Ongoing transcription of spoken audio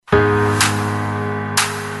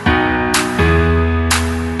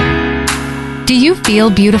you feel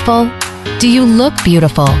beautiful? Do you look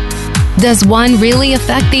beautiful? Does one really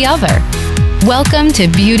affect the other? Welcome to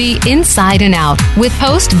Beauty Inside and Out with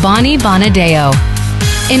host Bonnie Bonadeo.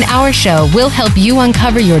 In our show, we'll help you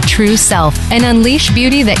uncover your true self and unleash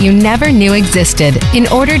beauty that you never knew existed in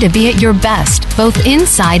order to be at your best, both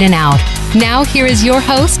inside and out. Now, here is your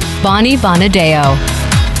host, Bonnie Bonadeo.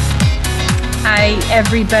 Hi,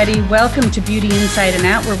 everybody. Welcome to Beauty Inside and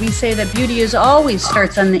Out, where we say that beauty always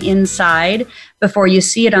starts on the inside before you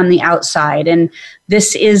see it on the outside. And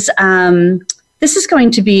this is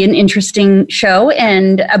going to be an interesting show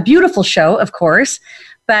and a beautiful show, of course.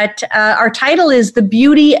 But our title is The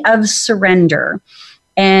Beauty of Surrender.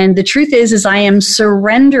 And the truth is I am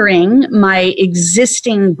surrendering my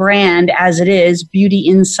existing brand as it is, Beauty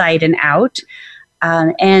Inside and Out.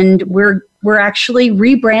 And we're actually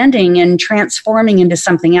rebranding and transforming into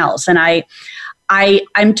something else. And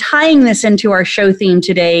I'm tying this into our show theme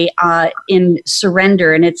today in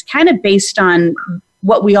surrender. And it's kind of based on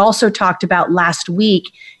what we also talked about last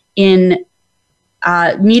week in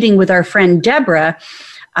meeting with our friend Deborah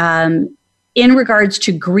in regards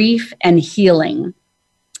to grief and healing.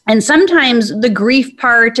 And sometimes the grief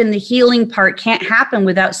part and the healing part can't happen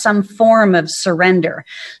without some form of surrender.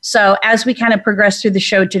 So as we kind of progress through the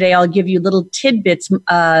show today, I'll give you little tidbits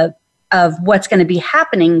of what's going to be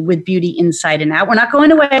happening with Beauty Inside and Out. We're not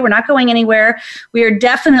going away. We're not going anywhere. We are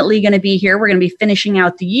definitely going to be here. We're going to be finishing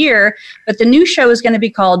out the year. But the new show is going to be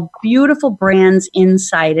called Beautiful Brands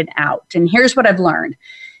Inside and Out. And here's what I've learned.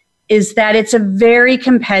 Is that it's a very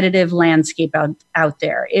competitive landscape out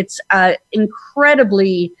there. It's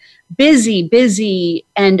incredibly busy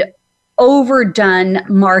and overdone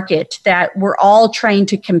market that we're all trying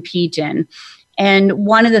to compete in. And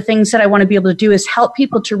one of the things that I want to be able to do is help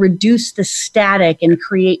people to reduce the static and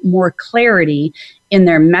create more clarity in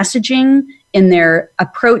their messaging, in their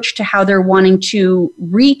approach to how they're wanting to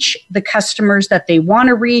reach the customers that they want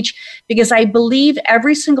to reach. Because I believe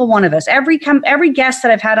every single one of us, every guest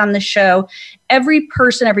that I've had on the show, every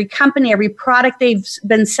person, every company, every product they've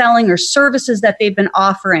been selling or services that they've been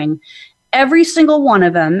offering, every single one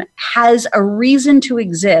of them has a reason to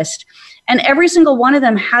exist. And every single one of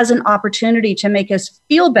them has an opportunity to make us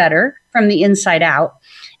feel better from the inside out.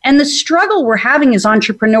 And the struggle we're having as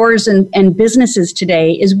entrepreneurs and businesses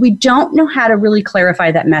today is we don't know how to really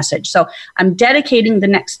clarify that message. So I'm dedicating the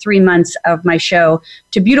next 3 months of my show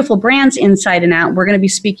to beautiful brands inside and out. We're going to be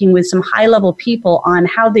speaking with some high-level people on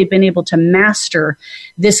how they've been able to master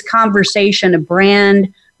this conversation of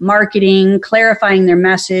brand, marketing, clarifying their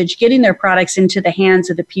message, getting their products into the hands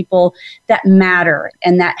of the people that matter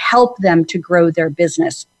and that help them to grow their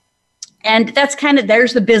business. And that's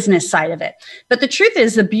there's the business side of it. But the truth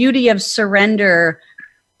is the beauty of surrender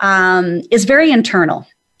is very internal.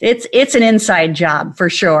 It's an inside job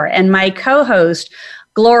for sure. And my co-host,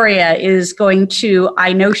 Gloria,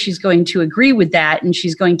 I know she's going to agree with that, and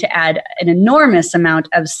she's going to add an enormous amount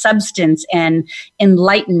of substance and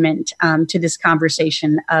enlightenment to this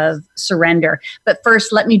conversation of surrender. But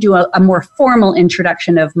first, let me do a more formal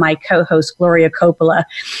introduction of my co-host, Gloria Coppola.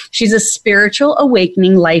 She's a spiritual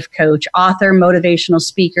awakening life coach, author, motivational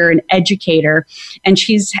speaker, and educator. And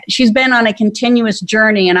she's been on a continuous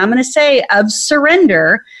journey, and I'm going to say of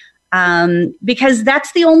surrender, because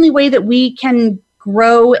that's the only way that we can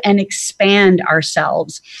grow and expand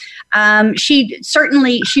ourselves. She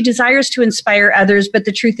desires to inspire others, but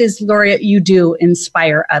the truth is, Gloria, you do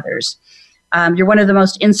inspire others. You're one of the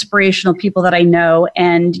most inspirational people that I know,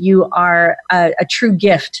 and you are a true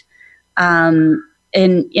gift in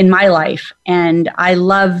my life. And I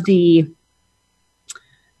love the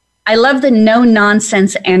no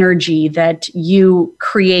nonsense energy that you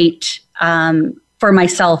create for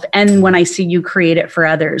myself and when I see you create it for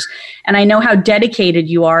others. And I know how dedicated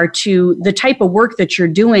you are to the type of work that you're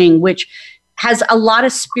doing, which has a lot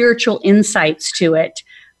of spiritual insights to it.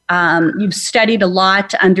 You've studied a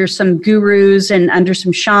lot under some gurus and under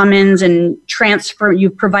some shamans, and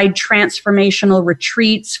you provide transformational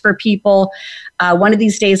retreats for people. One of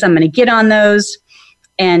these days I'm going to get on those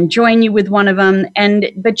and join you with one of them.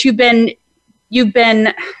 But you've been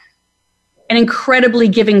an incredibly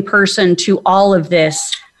giving person to all of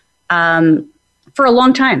this for a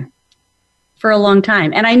long time.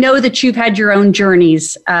 And I know that you've had your own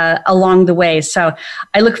journeys along the way. So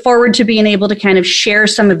I look forward to being able to kind of share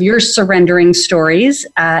some of your surrendering stories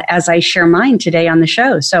as I share mine today on the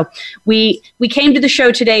show. So we came to the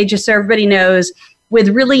show today, just so everybody knows, with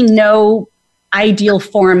really no ideal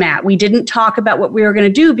format. We didn't talk about what we were going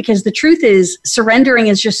to do because the truth is surrendering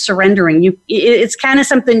is just surrendering. It's kind of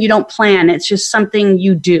something you don't plan. It's just something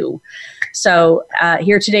you do. So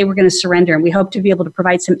here today we're going to surrender, and we hope to be able to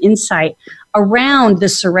provide some insight around the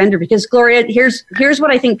surrender. Because Gloria, here's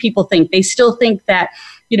what I think people think. They still think that,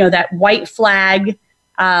 that white flag,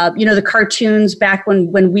 the cartoons back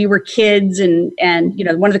when we were kids, and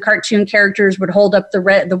one of the cartoon characters would hold up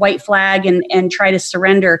the white flag and try to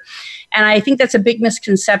surrender. And I think that's a big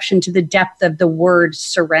misconception to the depth of the word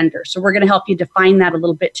surrender. So we're going to help you define that a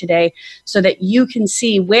little bit today so that you can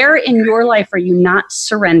see where in your life are you not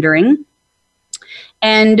surrendering,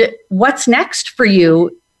 and what's next for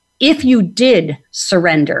you if you did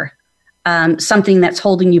surrender something that's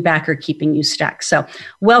holding you back or keeping you stuck. So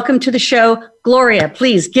welcome to the show. Gloria,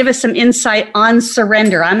 please give us some insight on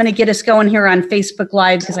surrender. I'm going to get us going here on Facebook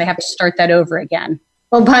Live because I have to start that over again.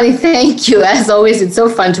 Well, Bonnie, thank you. As always, it's so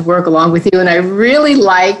fun to work along with you. And I really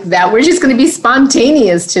like that we're just going to be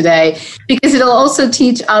spontaneous today, because it'll also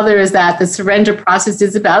teach others that the surrender process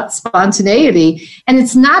is about spontaneity. And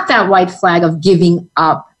it's not that white flag of giving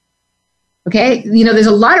up. Okay? There's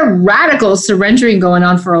a lot of radical surrendering going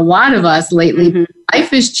on for a lot of us lately. Mm-hmm.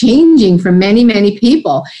 Life is changing for many, many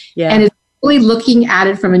people. Yeah. And it's really looking at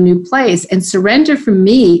it from a new place. And surrender for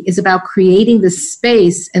me is about creating the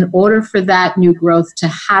space in order for that new growth to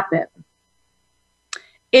happen.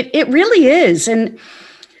 It really is. And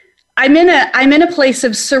I'm in a place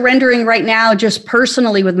of surrendering right now, just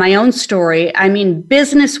personally with my own story. I mean,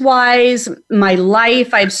 business-wise, my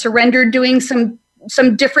life, I've surrendered doing some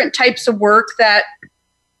different types of work that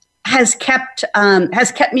has kept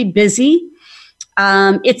me busy.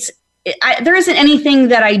 There isn't anything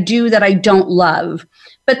that I do that I don't love,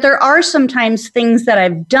 but there are sometimes things that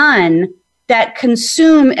I've done that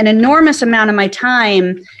consume an enormous amount of my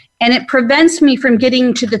time, and it prevents me from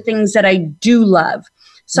getting to the things that I do love.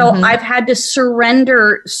 So mm-hmm. I've had to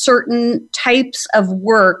surrender certain types of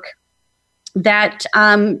work that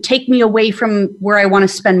take me away from where I want to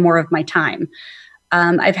spend more of my time.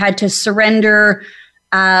 I've had to surrender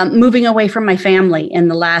moving away from my family in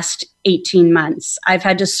the last 18 months. I've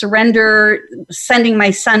had to surrender sending my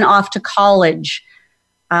son off to college.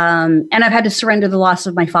 And I've had to surrender the loss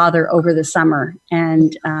of my father over the summer,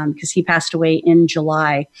 and because he passed away in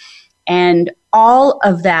July. And all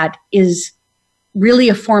of that is really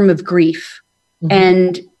a form of grief. Mm-hmm.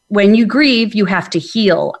 And when you grieve, you have to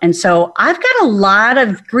heal. And so I've got a lot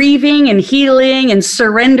of grieving and healing and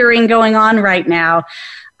surrendering going on right now.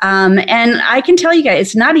 And I can tell you guys,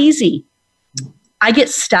 it's not easy. I get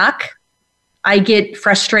stuck. I get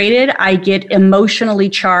frustrated. I get emotionally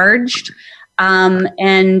charged.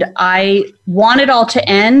 And I want it all to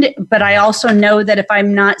end, but I also know that if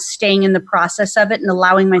I'm not staying in the process of it and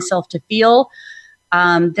allowing myself to feel,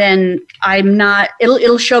 then I'm not,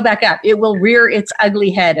 it'll show back up. It will rear its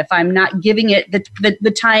ugly head if I'm not giving it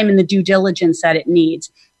the time and the due diligence that it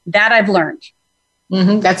needs. That I've learned.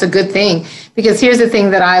 Mm-hmm. That's a good thing, because here's the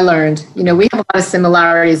thing that I learned. We have a lot of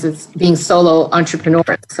similarities as being solo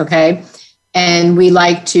entrepreneurs, okay? And we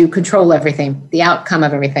like to control everything, the outcome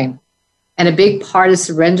of everything. And a big part of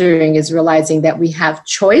surrendering is realizing that we have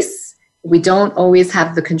choice. We don't always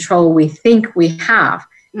have the control we think we have.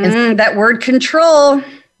 That word control.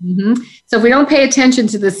 Mm-hmm. So if we don't pay attention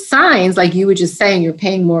to the signs, like you were just saying, you're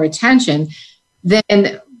paying more attention,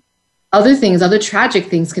 then other tragic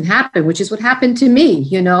things can happen, which is what happened to me.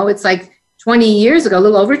 It's like 20 years ago, a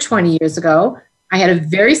little over 20 years ago, I had a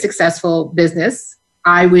very successful business.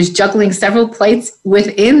 I was juggling several plates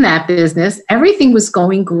within that business. Everything was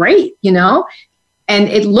going great, and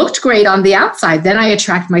it looked great on the outside. Then I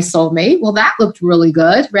attract my soulmate. Well, that looked really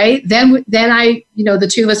good, right? Then I,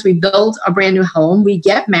 the two of us, we build a brand new home, we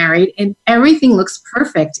get married, and everything looks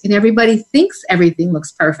perfect, and everybody thinks everything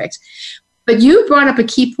looks perfect. But you brought up a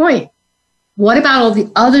key point. What about all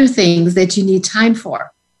the other things that you need time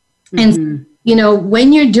for? Mm-hmm. And,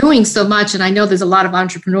 when you're doing so much, and I know there's a lot of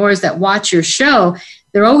entrepreneurs that watch your show,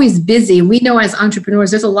 they're always busy. We know as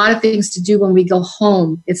entrepreneurs, there's a lot of things to do when we go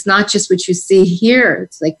home. It's not just what you see here.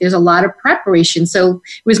 It's like there's a lot of preparation. So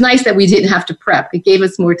it was nice that we didn't have to prep. It gave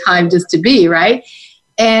us more time just to be, right?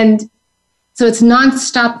 And so it's a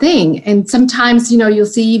nonstop thing. And sometimes, you'll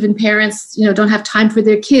see even parents, don't have time for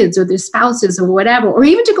their kids or their spouses or whatever, or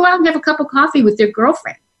even to go out and have a cup of coffee with their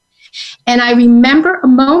girlfriend. And I remember a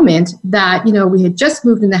moment that, we had just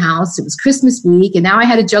moved in the house. It was Christmas week, and now I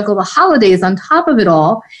had to juggle the holidays on top of it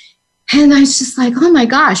all. And I was just like, oh my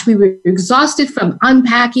gosh, we were exhausted from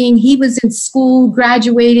unpacking. He was in school,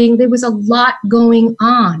 graduating. There was a lot going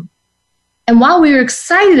on. And while we were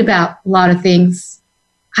excited about a lot of things,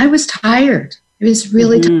 I was tired. It was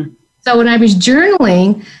really tired. So when I was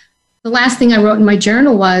journaling, the last thing I wrote in my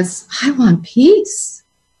journal was, I want peace.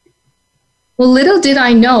 Well, little did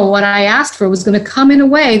I know what I asked for was going to come in a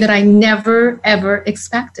way that I never, ever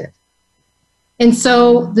expected. And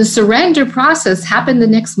so the surrender process happened the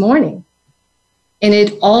next morning. And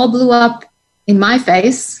it all blew up in my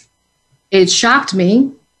face. It shocked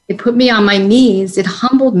me. It put me on my knees. It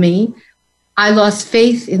humbled me. I lost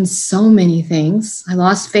faith in so many things. I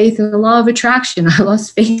lost faith in the law of attraction. I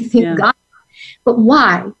lost faith in God. But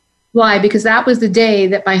why? Why? Because that was the day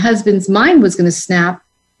that my husband's mind was going to snap,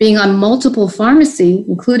 being on multiple pharmacy,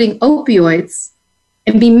 including opioids,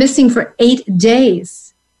 and be missing for 8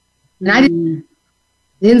 days. And I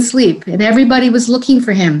didn't sleep, and everybody was looking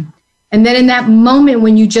for him. And then in that moment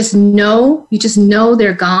when you just know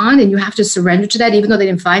they're gone, and you have to surrender to that, even though they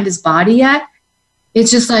didn't find his body yet,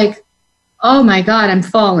 it's just like, oh my God, I'm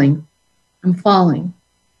falling. And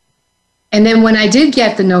then when I did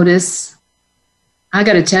get the notice, I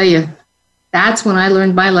got to tell you, that's when I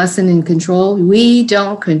learned my lesson in control. We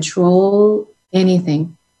don't control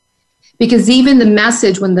anything. Because even the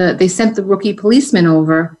message when they sent the rookie policeman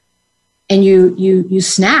over, and you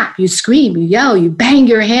snap, you scream, you yell, you bang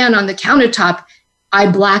your hand on the countertop, I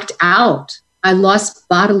blacked out. I lost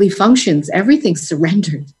bodily functions. Everything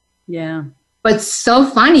surrendered. Yeah. But so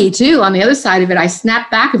funny, too, on the other side of it, I snapped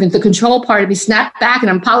back of it. The control part of me snapped back, and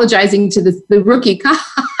I'm apologizing to the rookie cop.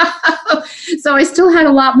 So I still had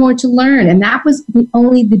a lot more to learn. And that was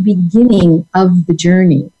only the beginning of the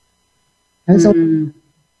journey.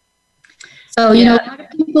 So, you know,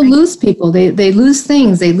 people lose people. They lose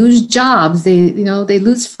things. They lose jobs. They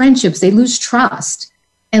lose friendships. They lose trust.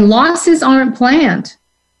 And losses aren't planned.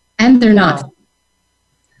 And they're not.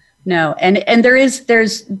 No. And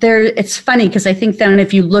it's funny because I think then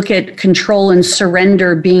if you look at control and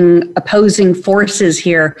surrender being opposing forces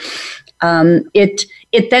here,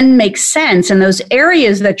 it then makes sense. And those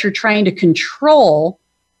areas that you're trying to control,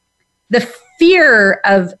 the fear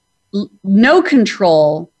of no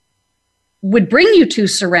control would bring you to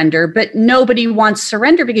surrender, but nobody wants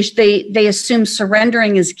surrender because they assume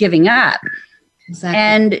surrendering is giving up. Exactly.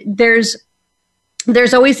 And there's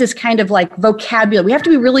always this kind of like vocabulary. We have to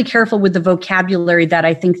be really careful with the vocabulary that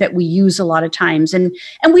I think that we use a lot of times, and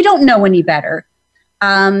we don't know any better.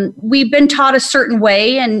 We've been taught a certain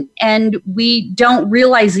way, and we don't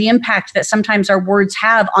realize the impact that sometimes our words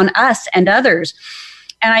have on us and others.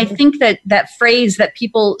 And I think that phrase that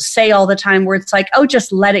people say all the time where it's like, oh,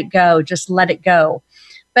 just let it go, just let it go.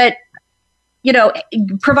 But, you know,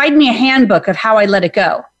 provide me a handbook of how I let it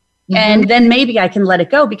go. Mm-hmm. And then maybe I can let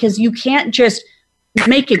it go, because you can't just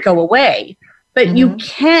make it go away. But you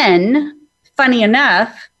can, funny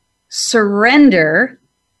enough, surrender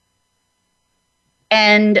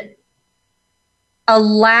and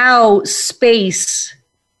allow space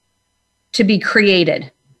to be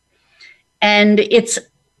created. And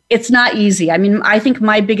it's not easy. I mean, I think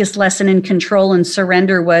my biggest lesson in control and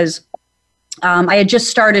surrender was I had just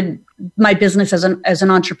started my business as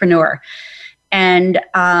an entrepreneur. And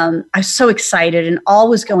I was so excited, and all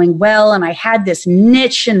was going well. And I had this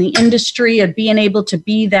niche in the industry of being able to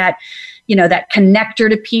be that, you know, that connector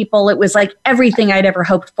to people. It was like everything I'd ever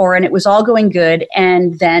hoped for, and it was all going good.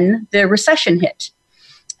 And then the recession hit.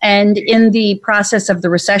 And in the process of the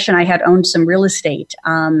recession, I had owned some real estate.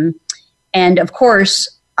 And of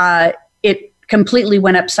course, it completely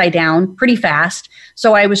went upside down pretty fast.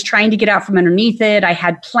 So I was trying to get out from underneath it. I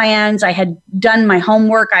had plans. I had done my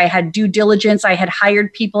homework. I had due diligence. I had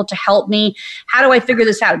hired people to help me. How do I figure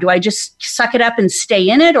this out? Do I just suck it up and stay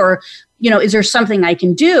in it? Or, you know, is there something I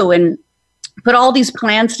can do? And put all these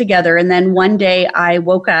plans together. And then one day I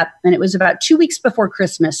woke up, and it was about 2 weeks before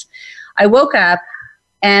Christmas. I woke up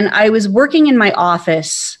and I was working in my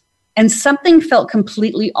office, and something felt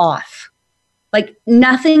completely off. Like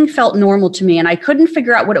nothing felt normal to me, and I couldn't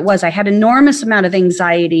figure out what it was. I had an enormous amount of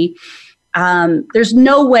anxiety. There's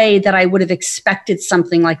no way that I would have expected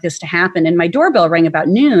something like this to happen. And my doorbell rang about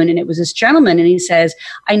noon, and it was this gentleman, and he says,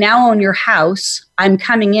 I now own your house. I'm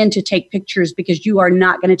coming in to take pictures because you are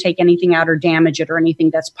not going to take anything out or damage it or anything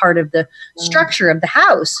that's part of the structure of the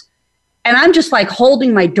house. And I'm just like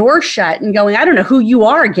holding my door shut and going, I don't know who you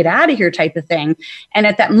are, get out of here type of thing. And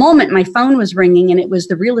at that moment, my phone was ringing, and it was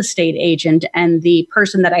the real estate agent and the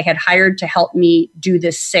person that I had hired to help me do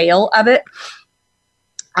this sale of it.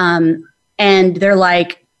 And they're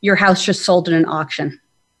like, your house just sold in an auction.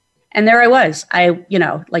 And there I was,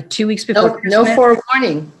 like 2 weeks before Christmas. No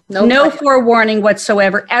forewarning. No forewarning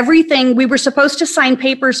whatsoever. Everything, we were supposed to sign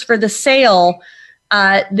papers for the sale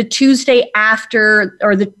the Tuesday after,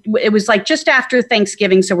 it was like just after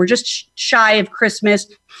Thanksgiving. So we're just shy of Christmas.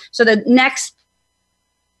 So the next.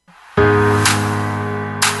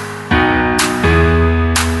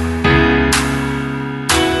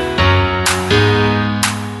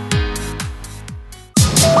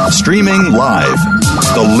 Streaming live,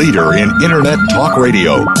 the leader in Internet talk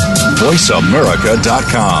radio.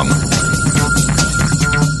 VoiceAmerica.com.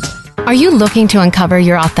 Are you looking to uncover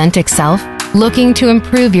your authentic self? Looking to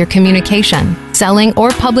improve your communication, selling, or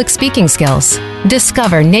public speaking skills?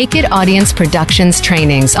 Discover Naked Audience Productions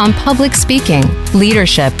trainings on public speaking,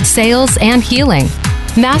 leadership, sales, and healing.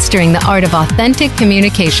 Mastering the art of authentic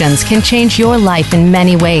communications can change your life in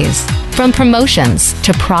many ways. From promotions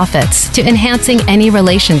to profits to enhancing any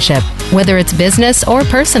relationship, whether it's business or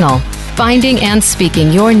personal. Finding and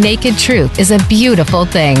speaking your naked truth is a beautiful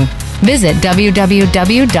thing. Visit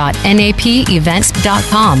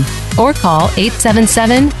www.napevents.com or call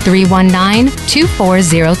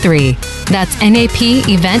 877-319-2403. That's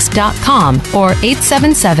napevents.com or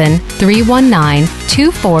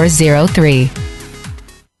 877-319-2403.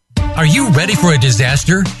 Are you ready for a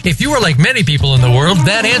disaster? If you are like many people in the world,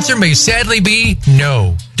 that answer may sadly be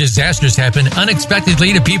no. Disasters happen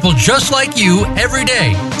unexpectedly to people just like you every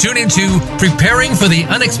day. Tune into Preparing for the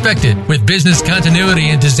Unexpected with business continuity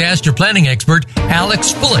and disaster planning expert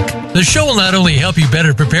Alex Fullick. The show will not only help you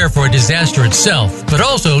better prepare for a disaster itself, but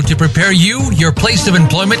also to prepare you, your place of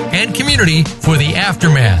employment, and community for the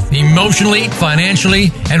aftermath, emotionally,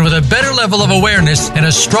 financially, and with a better level of awareness and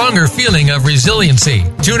a stronger feeling of resiliency.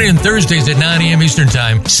 Tune in Thursdays at 9 a.m. Eastern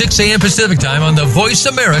Time, 6 a.m. Pacific Time on the Voice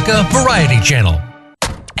America Variety Channel.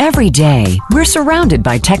 Every day, we're surrounded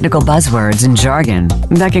by technical buzzwords and jargon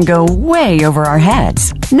that can go way over our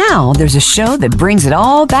heads. Now, there's a show that brings it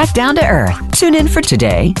all back down to earth. Tune in for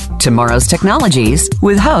Today, Tomorrow's Technologies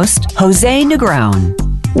with host Jose Negron.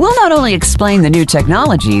 We'll not only explain the new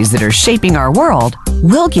technologies that are shaping our world,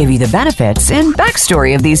 we'll give you the benefits and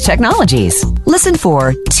backstory of these technologies. Listen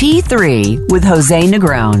for T3 with Jose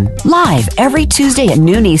Negron, live every Tuesday at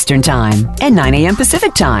noon Eastern Time and 9 a.m.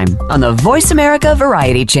 Pacific Time on the Voice America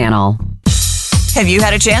Variety Channel. Have you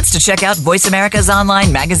had a chance to check out Voice America's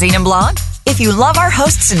online magazine and blog? If you love our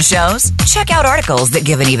hosts and shows, check out articles that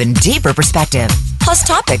give an even deeper perspective. Plus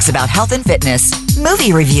topics about health and fitness,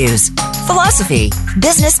 movie reviews, philosophy,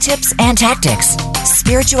 business tips and tactics,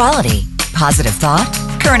 spirituality, positive thought,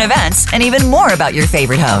 current events, and even more about your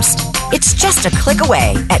favorite host. It's just a click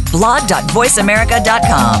away at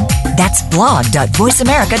blog.voiceamerica.com. That's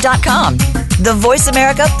blog.voiceamerica.com. The Voice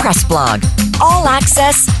America Press Blog. All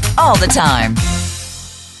access, all the time.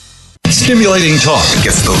 Stimulating talk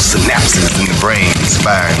gets those synapses in the brain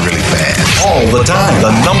firing really fast. all the time.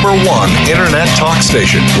 The #1 Internet talk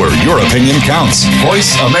station where your opinion counts.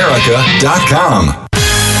 VoiceAmerica.com.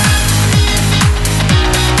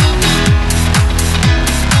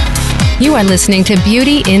 You are listening to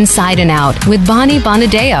Beauty Inside and Out with Bonnie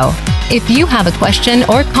Bonadeo. If you have a question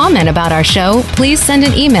or comment about our show, please send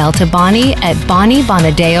an email to Bonnie at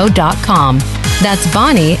BonnieBonadeo.com. That's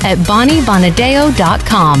Bonnie at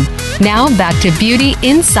BonnieBonadeo.com. Now back to Beauty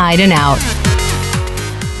Inside and Out.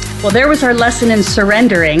 Well, there was our lesson in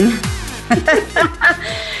surrendering.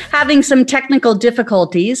 Having some technical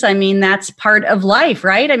difficulties. I mean, that's part of life,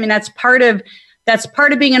 right? I mean, that's part of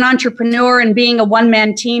being an entrepreneur and being a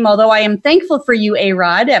one-man team, although I am thankful for you,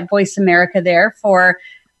 A-Rod, at Voice America there for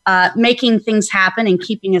making things happen and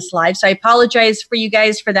keeping us live. So I apologize for you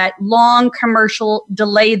guys for that long commercial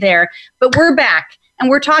delay there. But we're back, and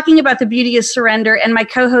we're talking about the beauty of surrender, and my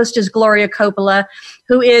co-host is Gloria Coppola,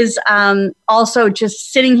 who is also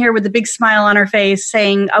just sitting here with a big smile on her face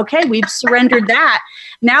saying, okay, we've surrendered that.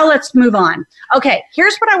 Now let's move on. Okay,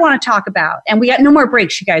 here's what I want to talk about. And we got no more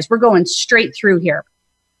breaks, you guys. We're going straight through here.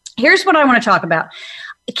 Here's what I want to talk about.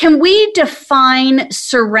 Can we define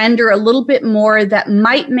surrender a little bit more that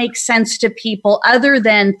might make sense to people other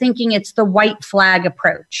than thinking it's the white flag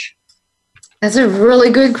approach? That's a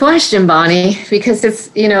really good question, Bonnie, because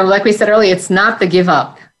it's, like we said earlier, it's not the give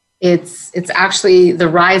up. It's actually the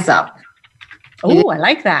rise up. Oh, I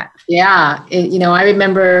like that. Yeah. I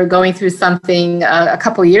remember going through something a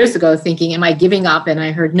couple of years ago thinking, am I giving up? And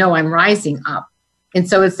I heard, no, I'm rising up. And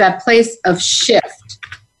so it's that place of shift.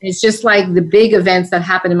 It's just like the big events that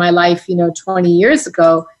happened in my life, 20 years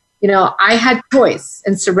ago. I had choice,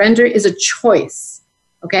 and surrender is a choice.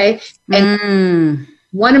 Okay. And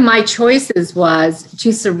one of my choices was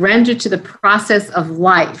to surrender to the process of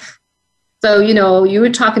life. So, you were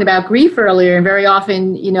talking about grief earlier, and very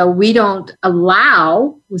often, we don't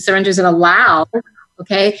allow, surrender doesn't allow,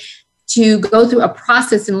 okay, to go through a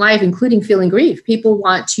process in life, including feeling grief. People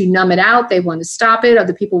want to numb it out. They want to stop it.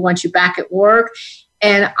 Other people want you back at work.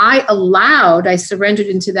 And I surrendered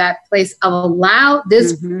into that place of allow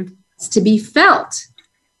this to be felt.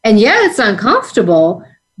 And yeah, it's uncomfortable,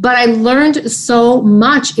 but I learned so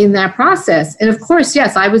much in that process. And of course,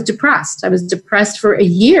 yes, I was depressed. I was depressed for a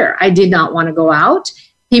year. I did not want to go out.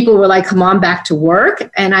 people were like, come on back to work.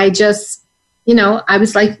 And I just, I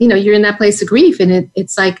was like, you're in that place of grief. And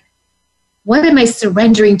it's like, what am I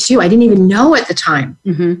surrendering to? I didn't even know at the time.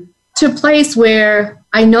 Mm-hmm. To a place where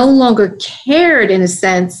I no longer cared, in a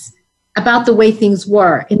sense, about the way things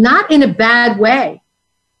were, and not in a bad way.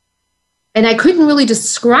 And I couldn't really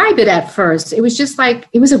describe it at first. It was just like,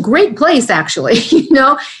 it was a great place, actually.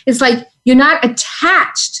 It's like you're not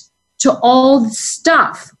attached to all the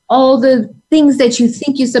stuff, all the things that you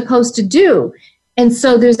think you're supposed to do. And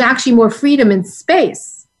so there's actually more freedom and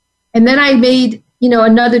space. And then I made,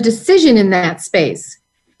 another decision in that space,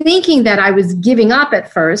 thinking that I was giving up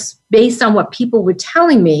at first based on what people were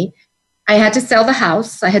telling me. I had to sell the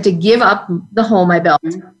house. I had to give up the home I built.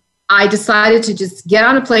 I decided to just get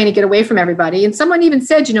on a plane and get away from everybody. And someone even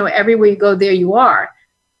said, everywhere you go, there you are.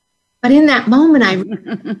 But in that moment,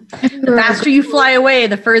 the faster you fly away,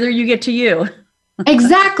 the further you get to you.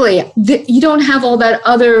 Exactly. You don't have all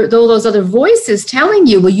those other voices telling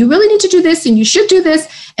you, well, you really need to do this and you should do this,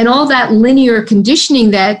 and all that linear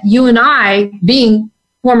conditioning that you and I, being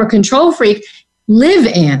former control freak, live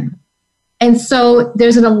in. And so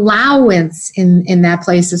there's an allowance in that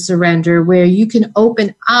place of surrender where you can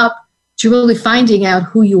open up to really finding out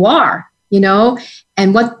who you are,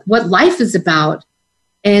 and what life is about.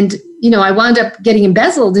 And, I wound up getting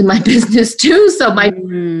embezzled in my business too. So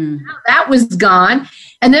that was gone.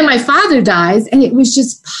 And then my father dies, and it was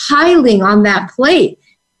just piling on that plate.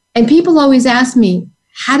 And people always ask me,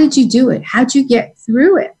 how did you do it? How'd you get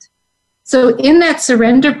through it? So in that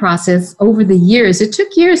surrender process over the years, it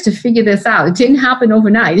took years to figure this out. It didn't happen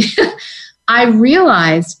overnight. I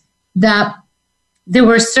realized that there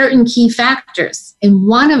were certain key factors, and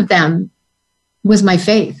one of them was my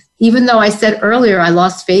faith. Even though I said earlier, I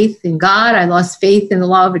lost faith in God, I lost faith in the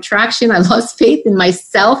law of attraction, I lost faith in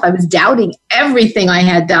myself. I was doubting everything I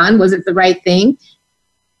had done. Was it the right thing?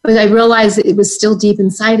 But I realized that it was still deep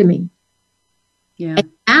inside of me. Yeah.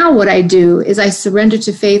 And now what I do is I surrender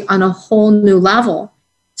to faith on a whole new level.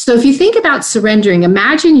 So if you think about surrendering,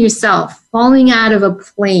 imagine yourself falling out of a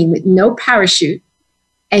plane with no parachute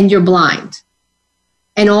and you're blind.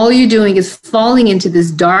 And all you're doing is falling into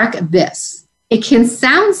this dark abyss. It can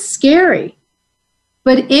sound scary,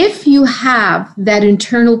 but if you have that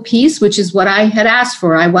internal peace, which is what I had asked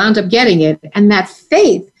for, I wound up getting it, and that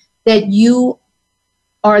faith that you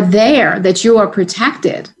are there, that you are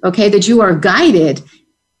protected, okay, that you are guided,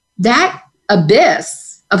 that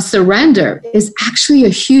abyss of surrender is actually a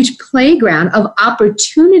huge playground of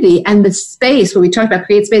opportunity, and the space, where we talked about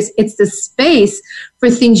create space, it's the space for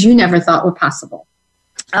things you never thought were possible.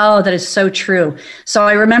 Oh, that is so true. So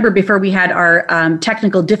I remember before we had our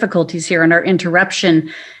technical difficulties here and our interruption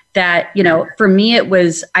that, for me, it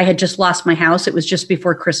was, I had just lost my house. It was just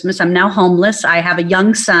before Christmas. I'm now homeless. I have a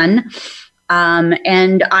young son.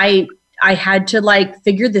 And I had to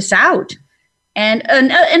figure this out. And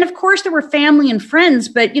of course there were family and friends,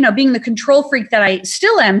 but, being the control freak that I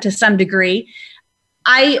still am to some degree,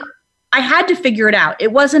 I had to figure it out.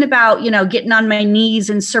 It wasn't about, getting on my knees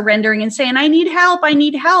and surrendering and saying, I need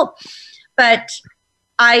help. But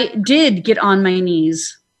I did get on my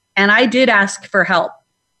knees and I did ask for help.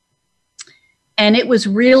 And it was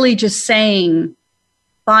really just saying,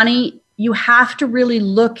 Bonnie, you have to really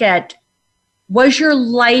look at, was your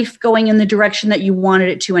life going in the direction that you wanted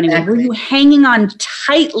it to anyway? Exactly. Were you hanging on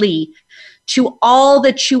tightly to all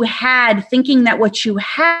that you had, thinking that what you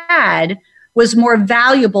had was more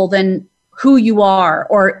valuable than who you are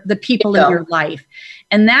or the people in your life?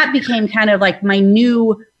 And that became kind of like my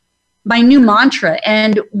new mantra.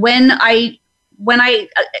 And when I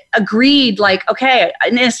agreed, okay,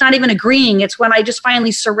 and it's not even agreeing, it's when I just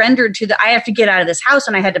finally surrendered to I have to get out of this house,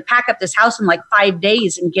 and I had to pack up this house in 5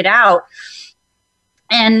 days and get out.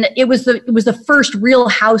 And it was the first real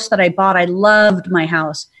house that I bought. I loved my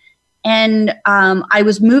house. And I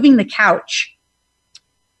was moving the couch,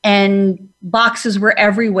 and boxes were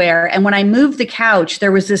everywhere. And when I moved the couch,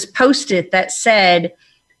 there was this Post-it that said,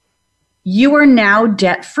 "You are now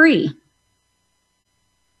debt-free."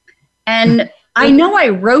 And I know I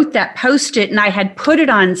wrote that Post-it and I had put it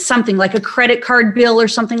on something like a credit card bill or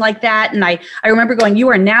something like that. And I remember going, "You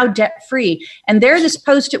are now debt-free." And there this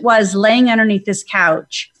Post-it was laying underneath this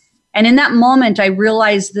couch. And in that moment, I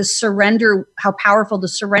realized the surrender, how powerful the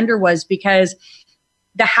surrender was, because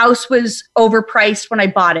the house was overpriced when I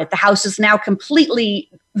bought it. The house is now completely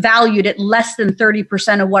valued at less than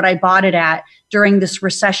 30% of what I bought it at during this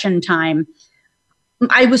recession time.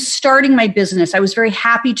 I was starting my business. I was very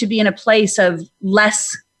happy to be in a place of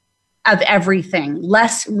less of everything,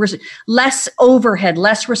 less overhead,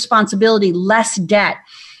 less responsibility, less debt.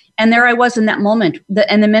 And there I was in that moment.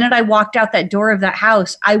 And the minute I walked out that door of that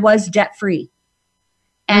house, I was debt free.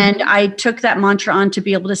 And I took that mantra on to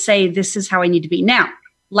be able to say, this is how I need to be. Now,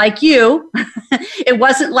 like you, it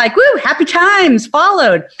wasn't like, woo, happy times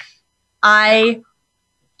followed. I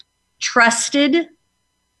trusted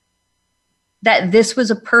that this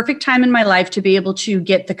was a perfect time in my life to be able to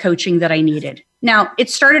get the coaching that I needed. Now, it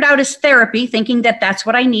started out as therapy, thinking that that's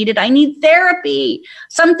what I needed. I need therapy.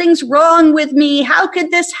 Something's wrong with me. How could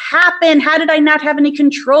this happen? How did I not have any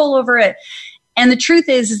control over it? And the truth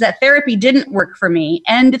is that therapy didn't work for me.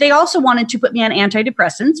 And they also wanted to put me on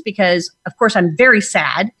antidepressants because, of course, I'm very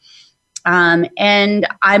sad. And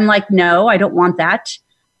I'm like, no, I don't want that.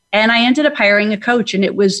 And I ended up hiring a coach, and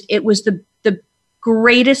it was the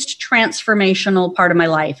greatest transformational part of my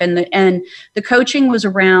life. And the coaching was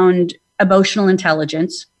around emotional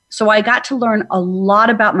intelligence. So I got to learn a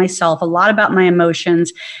lot about myself, a lot about my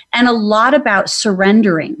emotions, and a lot about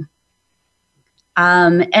surrendering.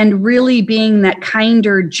 And really being that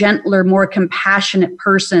kinder, gentler, more compassionate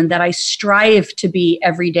person that I strive to be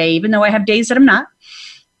every day, even though I have days that I'm not.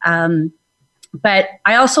 But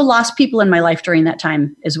I also lost people in my life during that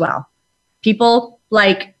time as well. People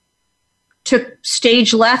like took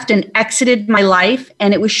stage left and exited my life,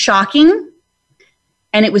 and it was shocking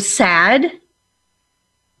and it was sad,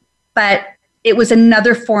 but it was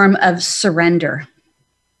another form of surrender.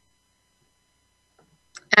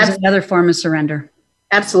 It was another form of surrender.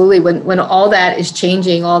 Absolutely. When all that is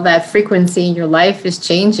changing, all that frequency in your life is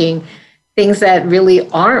changing, things that really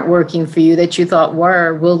aren't working for you that you thought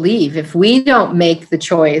were will leave. If we don't make the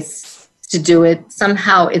choice to do it,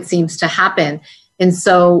 somehow it seems to happen. And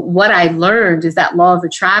so what I learned is that law of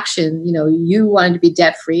attraction. You wanted to be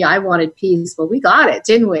debt free. I wanted peace. Well, we got it,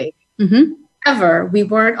 didn't we? Mm-hmm. However, we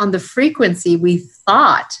weren't on the frequency we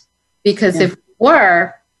thought, because if we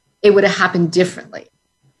were, it would have happened differently.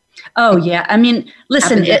 Oh, yeah. I mean,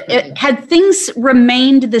 listen, it had things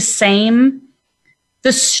remained the same,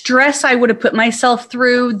 the stress I would have put myself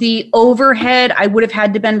through, the overhead I would have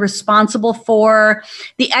had to been responsible for,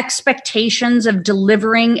 the expectations of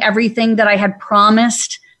delivering everything that I had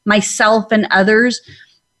promised myself and others,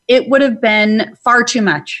 it would have been far too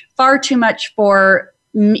much for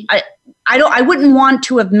me. I wouldn't want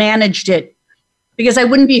to have managed it, because I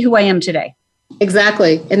wouldn't be who I am today.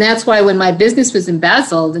 Exactly. And that's why when my business was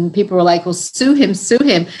embezzled and people were like, well, sue him.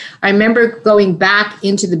 I remember going back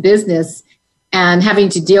into the business and having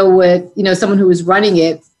to deal with, someone who was running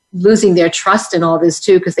it, losing their trust in all this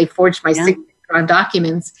too, because they forged my signature on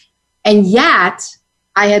documents. And yet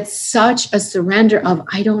I had such a surrender of,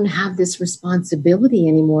 I don't have this responsibility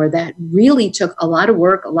anymore. That really took a lot of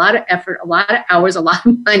work, a lot of effort, a lot of hours, a lot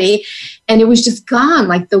of money. And it was just gone.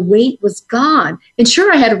 Like the weight was gone. And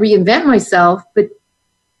sure, I had to reinvent myself, but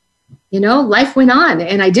life went on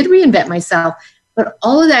and I did reinvent myself. But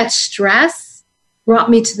all of that stress brought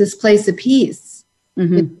me to this place of peace.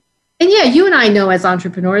 Mm-hmm. And yeah, you and I know as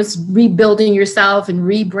entrepreneurs, rebuilding yourself and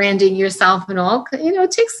rebranding yourself and all,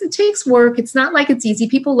 it takes work. It's not like it's easy.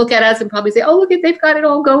 People look at us and probably say, oh, look, they've got it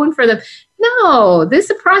all going for them. No, there's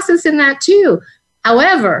a process in that too.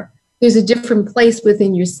 However, there's a different place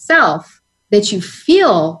within yourself that you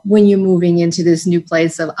feel when you're moving into this new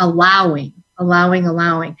place of allowing. And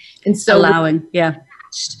so allowing, yeah.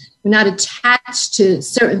 We're not attached to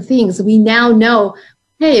certain things. We now know,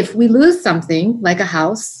 hey, if we lose something like a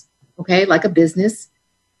house, okay, like a business,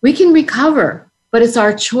 we can recover, but it's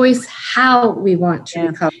our choice how we want to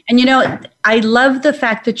recover. And I love the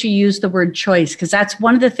fact that you use the word choice, because that's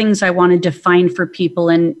one of the things I want to define for people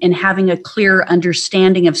in having a clear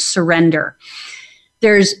understanding of surrender.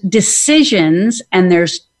 There's decisions and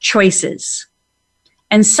there's choices.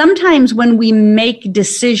 And sometimes when we make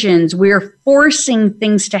decisions, we're forcing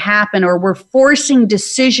things to happen, or we're forcing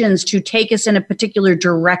decisions to take us in a particular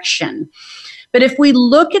direction. But if we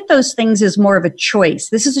look at those things as more of a choice,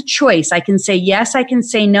 this is a choice. I can say yes, I can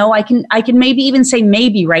say no, I can maybe even say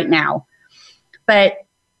maybe right now. But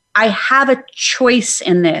I have a choice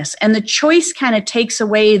in this. And the choice kind of takes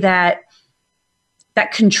away that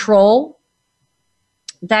control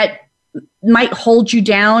that might hold you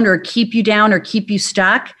down or keep you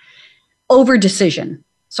stuck over decision.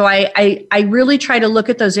 So I really try to look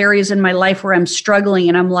at those areas in my life where I'm struggling,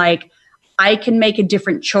 and I'm like, I can make a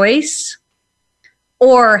different choice.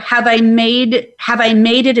 Or have I made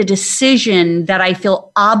it a decision that I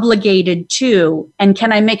feel obligated to? And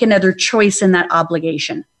can I make another choice in that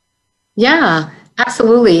obligation? Yeah,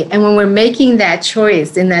 absolutely. And when we're making that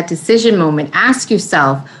choice in that decision moment, ask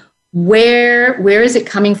yourself, where is it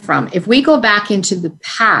coming from? If we go back into the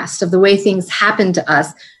past of the way things happened to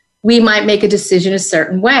us, we might make a decision a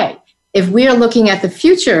certain way. If we are looking at the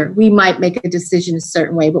future, we might make a decision a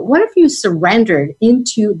certain way. But what if you surrendered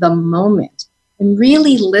into the moment and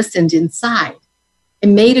really listened inside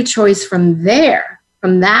and made a choice from there,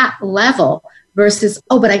 from that level, versus,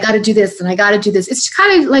 oh, but I got to do this and I got to do this. It's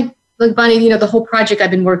kind of like Bonnie, the whole project I've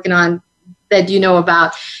been working on that you know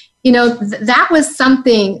about. That was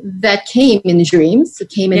something that came in dreams. It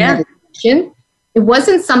came in meditation. It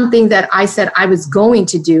wasn't something that I said I was going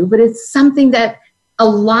to do, but it's something that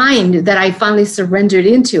aligned, that I finally surrendered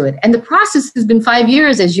into it. And the process has been 5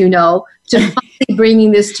 years, as you know, to finally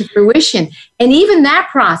bringing this to fruition. And even that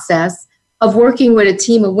process of working with a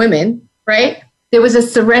team of women, right? There was a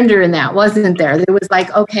surrender in that, wasn't there? There was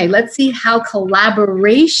like, okay, let's see how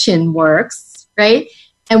collaboration works, right?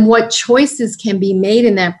 And what choices can be made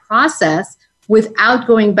in that process without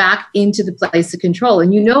going back into the place of control.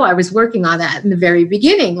 And I was working on that in the very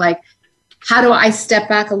beginning. Like, how do I step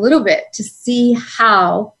back a little bit to see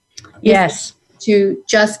how to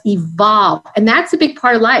just evolve? And that's a big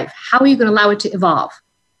part of life. How are you going to allow it to evolve?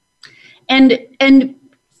 And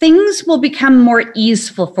things will become more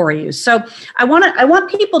easeful for you. So I want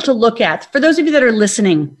people to look at, for those of you that are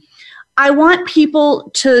listening, I want people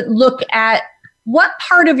to look at what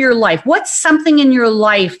part of your life, what's something in your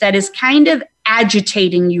life that is kind of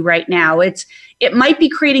agitating you right now. It might be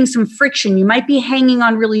creating some friction. You might be hanging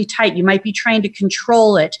on really tight. You might be trying to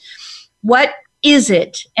control it. What is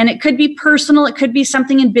it? And it could be personal. It could be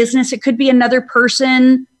something in business. It could be another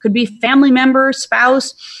person. It could be family member,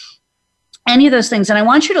 spouse, any of those things. And I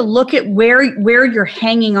want you to look at where you're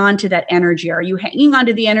hanging on to that energy. Are you hanging on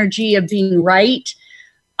to the energy of being right?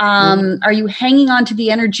 Are you hanging on to the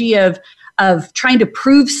energy of trying to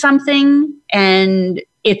prove something, and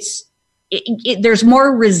there's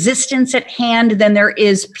more resistance at hand than there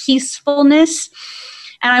is peacefulness?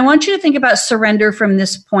 And I want you to think about surrender from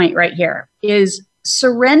this point right here. Is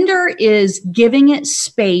surrender is giving it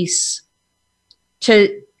space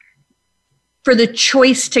for the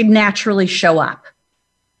choice to naturally show up.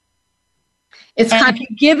 It's kind of,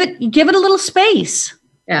 you give it a little space.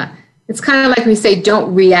 Yeah. It's kind of like we say,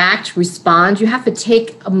 don't react, respond. You have to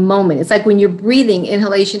take a moment. It's like when you're breathing,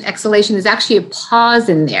 inhalation, exhalation, there's actually a pause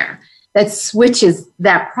in there that switches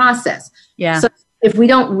that process. Yeah. So if we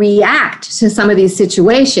don't react to some of these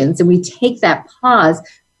situations and we take that pause,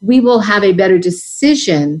 we will have a better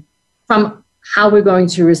decision from how we're going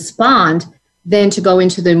to respond than to go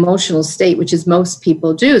into the emotional state, which is most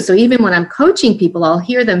people do. So even when I'm coaching people, I'll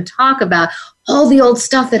hear them talk about all the old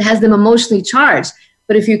stuff that has them emotionally charged.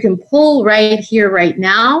 But if you can pull right here, right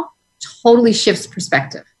now, totally shifts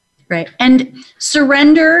perspective. Right. And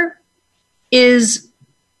surrender is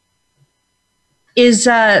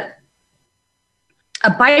a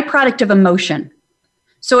byproduct of emotion.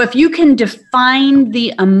 So if you can define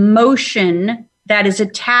the emotion that is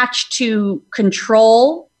attached to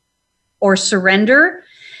control or surrender,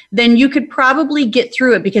 then you could probably get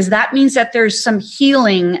through it, because that means that there's some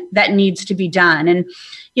healing that needs to be done. And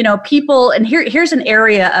people, and here's an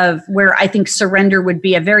area of where I think surrender would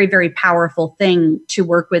be a very, very powerful thing to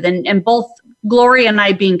work with. And both Gloria and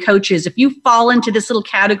I being coaches, if you fall into this little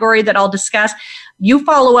category that I'll discuss, you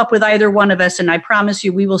follow up with either one of us, and I promise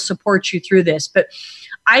you we will support you through this. But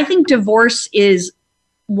I think divorce is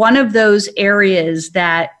one of those areas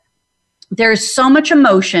that there's so much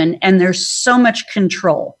emotion and there's so much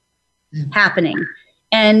control happening.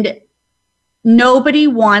 And nobody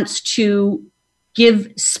wants to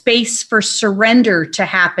give space for surrender to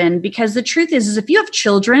happen, because the truth is if you have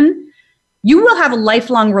children, you will have a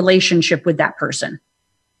lifelong relationship with that person.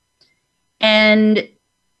 And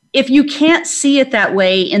if you can't see it that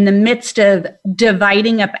way in the midst of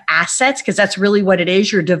dividing up assets, because that's really what it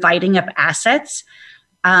is, you're dividing up assets,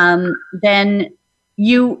 then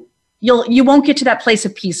you won't get to that place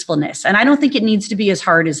of peacefulness. And I don't think it needs to be as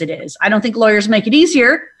hard as it is. I don't think lawyers make it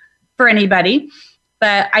easier for anybody,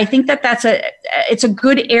 but I think it's a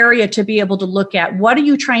good area to be able to look at. What are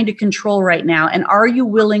you trying to control right now? And are you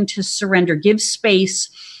willing to surrender? Give space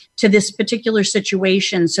to this particular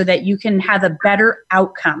situation so that you can have a better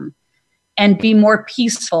outcome and be more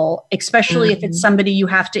peaceful, especially if it's somebody you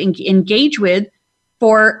have to engage with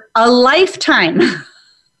for a lifetime.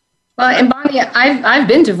 Well, and Bonnie, I've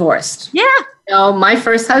been divorced. Yeah. My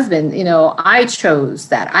first husband, I chose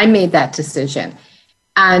that. I made that decision.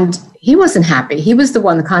 And he wasn't happy. He was the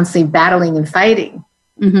one constantly battling and fighting.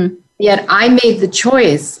 Mm-hmm. Yet I made the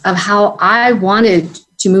choice of how I wanted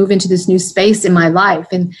to move into this new space in my life.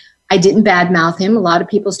 And I didn't badmouth him. A lot of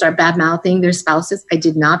people start badmouthing their spouses. I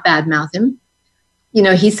did not badmouth him.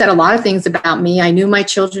 He said a lot of things about me. I knew my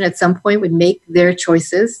children at some point would make their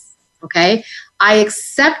choices. Okay. I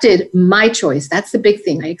accepted my choice. That's the big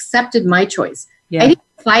thing. I accepted my choice. Yeah. I didn't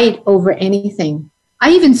fight over anything.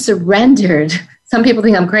 I even surrendered. Some people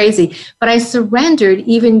think I'm crazy, but I surrendered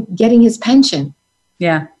even getting his pension.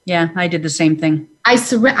 Yeah. I did the same thing. I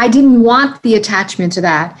didn't want the attachment to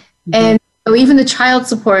that. Mm-hmm. And so even the child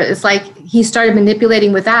support, it's like he started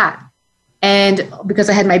manipulating with that. And because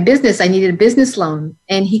I had my business, I needed a business loan.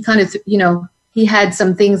 And he kind of, he had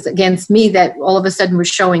some things against me that all of a sudden were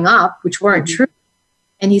showing up, which weren't true.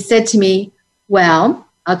 And he said to me, well,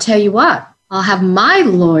 I'll tell you what, I'll have my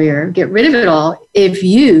lawyer get rid of it all if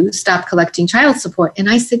you stop collecting child support. And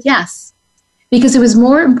I said, yes, because it was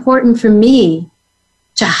more important for me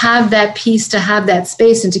to have that peace, to have that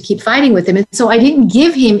space, and to keep fighting with him. And so I didn't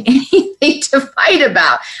give him anything to fight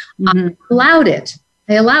about. Mm-hmm.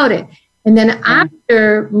 I allowed it. And then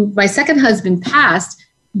after my second husband passed,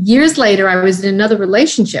 years later, I was in another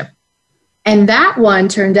relationship. And that one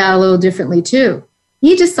turned out a little differently too.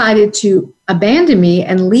 He decided to abandon me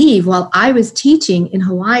and leave while I was teaching in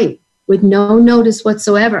Hawaii with no notice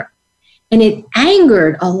whatsoever. And it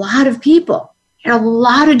angered a lot of people. A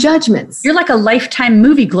lot of judgments. You're like a Lifetime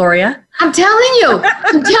movie, Gloria. I'm telling you.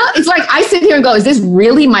 It's like I sit here and go, is this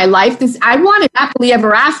really my life? I wanted happily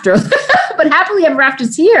ever after, but happily ever after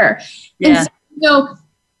is here. Yeah. And so,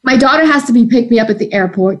 my daughter has to pick me up at the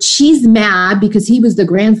airport. She's mad because he was the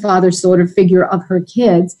grandfather sort of figure of her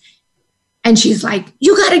kids. And she's like,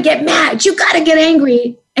 you got to get mad. You got to get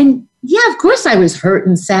angry. And yeah, of course I was hurt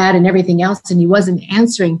and sad and everything else. And he wasn't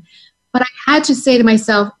answering. But I had to say to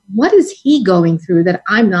myself, what is he going through that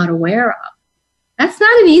I'm not aware of? That's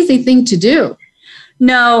not an easy thing to do.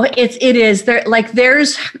 No, it is.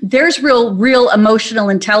 There's real emotional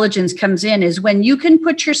intelligence comes in is when you can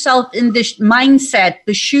put yourself in this mindset,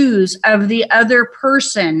 the shoes of the other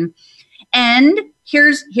person. And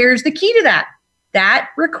here's the key to that. That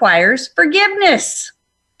requires forgiveness.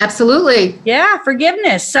 Absolutely. Yeah,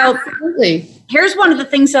 forgiveness. So absolutely. Here's one of the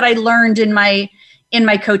things that I learned in my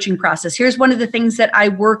coaching process. Here's one of the things that I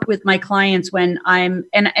work with my clients when I'm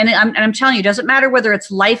telling you, it doesn't matter whether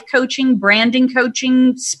it's life coaching, branding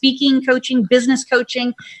coaching, speaking coaching, business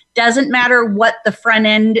coaching, doesn't matter what the front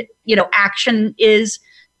end, action is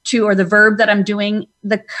or the verb that I'm doing.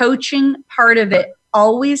 The coaching part of it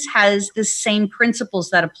always has the same principles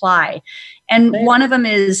that apply. And one of them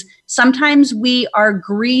is sometimes we are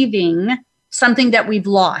grieving something that we've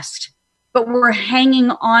lost, but we're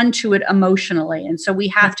hanging on to it emotionally. And so we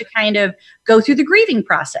have to kind of go through the grieving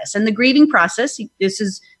process. And the grieving process, this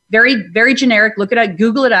is very, very generic. Look it up,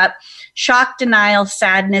 Google it up. Shock, denial,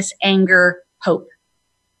 sadness, anger, hope.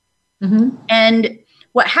 Mm-hmm. And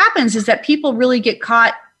what happens is that people really get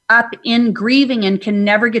caught up in grieving and can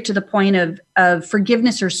never get to the point of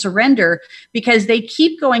forgiveness or surrender because they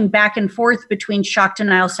keep going back and forth between shock,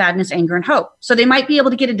 denial, sadness, anger, and hope. So they might be able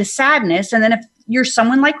to get into sadness. And then if you're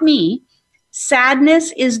someone like me,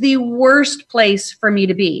 sadness is the worst place for me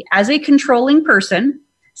to be. As a controlling person,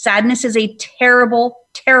 sadness is a terrible,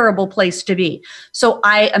 terrible place to be. So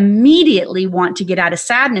I immediately want to get out of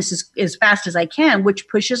sadness as fast as I can, which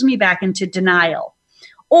pushes me back into denial.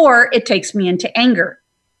 Or it takes me into anger.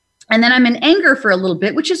 And then I'm in anger for a little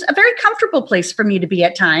bit, which is a very comfortable place for me to be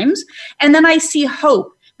at times. And then I see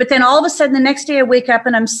hope. But then all of a sudden, the next day I wake up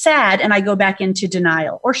and I'm sad and I go back into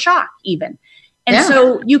denial or shock even. And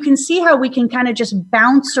so you can see how we can kind of just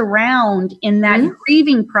bounce around in that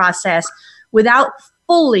grieving process without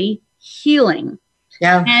fully healing.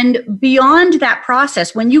 Yeah. And beyond that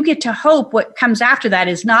process, when you get to hope, what comes after that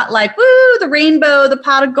is not like, woo, the rainbow, the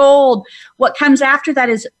pot of gold. What comes after that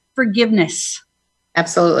is forgiveness.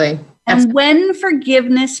 Absolutely. And when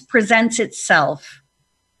forgiveness presents itself,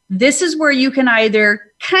 this is where you can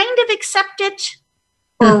either kind of accept it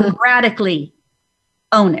or radically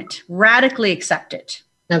own it, radically accept it.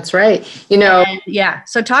 That's right.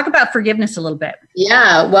 So talk about forgiveness a little bit.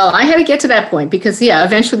 Yeah. Well, I had to get to that point because,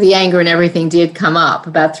 eventually the anger and everything did come up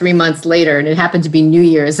about 3 months later. And it happened to be New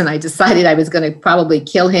Year's. And I decided I was going to probably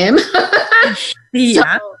kill him.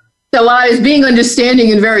 Yeah. So while I was being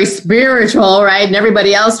understanding and very spiritual, right, and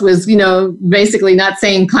everybody else was, basically not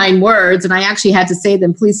saying kind words, and I actually had to say to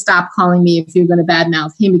them, please stop calling me if you're going to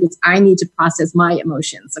badmouth him because I need to process my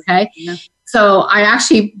emotions, okay? Yeah. So I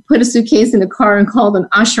actually put a suitcase in the car and called an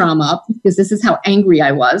ashram up because this is how angry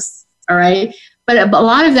I was, all right? But a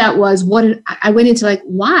lot of that was I went into like,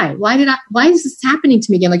 why? Why is this happening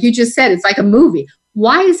to me again? Like you just said, it's like a movie.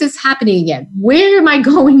 Why is this happening again? Where am I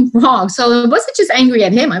going wrong? So it wasn't just angry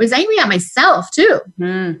at him. I was angry at myself too.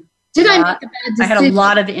 Mm-hmm. Did I make a bad decision? I had a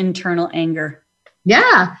lot of internal anger.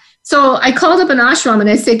 Yeah. So I called up an ashram and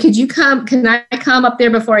I said, can I come up there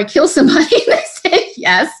before I kill somebody? And they said,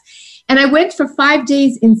 yes. And I went for 5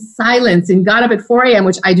 days in silence and got up at 4 a.m.,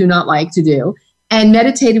 which I do not like to do, and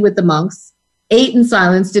meditated with the monks, ate in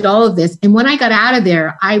silence, did all of this. And when I got out of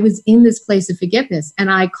there, I was in this place of forgiveness.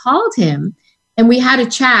 And I called him and we had a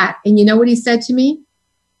chat. And you know what he said to me?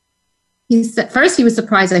 He said, first, he was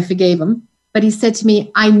surprised I forgave him. But he said to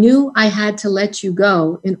me, I knew I had to let you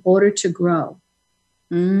go in order to grow.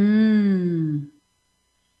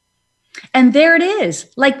 And there it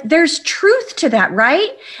is. Like, there's truth to that, right?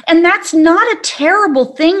 And that's not a terrible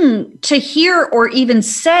thing to hear or even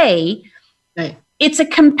say. Right. It's a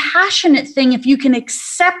compassionate thing if you can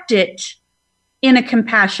accept it in a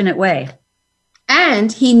compassionate way.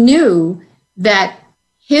 And he knew that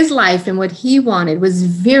his life and what he wanted was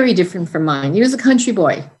very different from mine. He was a country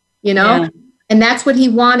boy, you know? Yeah. And that's what he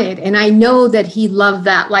wanted. And I know that he loved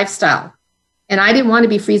that lifestyle. And I didn't want to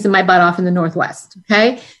be freezing my butt off in the Northwest,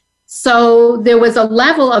 okay? So there was a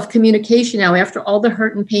level of communication now after all the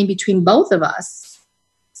hurt and pain between both of us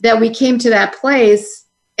that we came to that place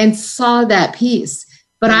and saw that peace.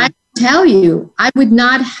 But I tell you, I would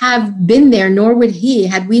not have been there, nor would he,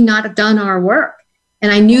 had we not done our work. And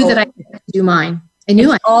I knew that I had to do mine. I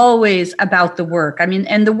knew it's always about the work. I mean,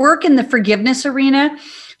 and the work in the forgiveness arena,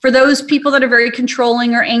 for those people that are very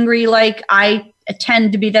controlling or angry, like I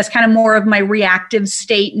tend to be, that's kind of more of my reactive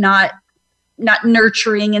state, not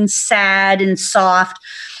nurturing and sad and soft.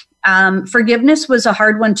 Forgiveness was a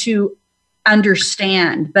hard one to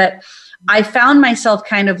understand, but I found myself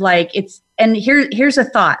kind of like and here's a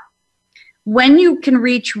thought. When you can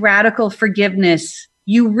reach radical forgiveness,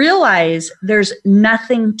 you realize there's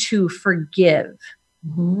nothing to forgive.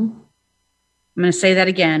 Mm-hmm. I'm going to say that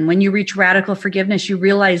again. When you reach radical forgiveness, you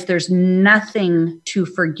realize there's nothing to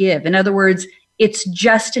forgive. In other words, it's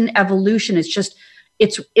just an evolution.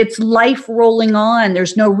 It's life rolling on.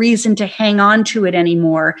 There's no reason to hang on to it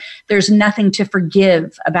anymore. There's nothing to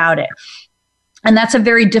forgive about it. And that's a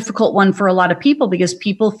very difficult one for a lot of people because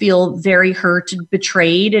people feel very hurt,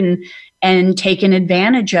 betrayed, and taken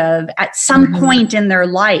advantage of at some point in their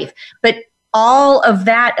life. But all of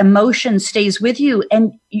that emotion stays with you.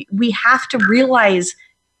 And we have to realize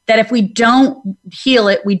that if we don't heal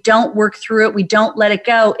it, we don't work through it, we don't let it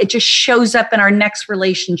go, it just shows up in our next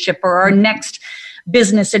relationship or our next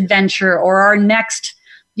business adventure or our next,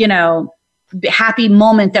 happy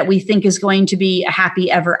moment that we think is going to be a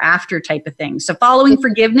happy ever after type of thing. So following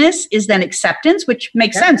forgiveness is then acceptance, which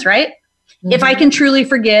makes sense, right? Mm-hmm. If I can truly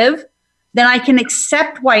forgive, then I can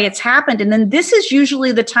accept why it's happened. And then this is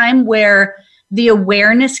usually the time where the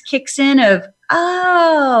awareness kicks in of,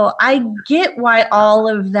 oh, I get why all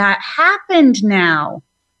of that happened now.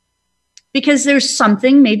 Because there's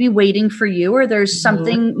something maybe waiting for you, or there's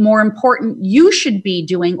something more important you should be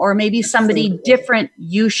doing, or maybe somebody different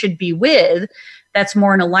you should be with that's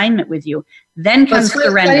more in alignment with you. Then comes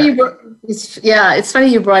surrender. It's funny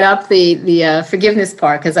you brought up the forgiveness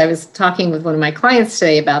part, because I was talking with one of my clients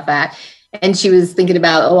today about that. And she was thinking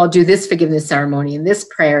about, I'll do this forgiveness ceremony and this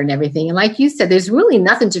prayer and everything. And like you said, there's really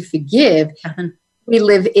nothing to forgive. We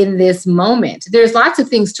live in this moment. There's lots of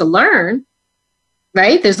things to learn,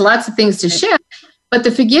 right? There's lots of things to shift, but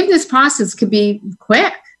the forgiveness process could be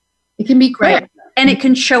quick. It can be quick. Right. And it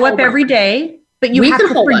can show up every day, but you have to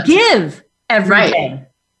forgive every day.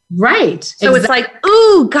 Right. So it's like,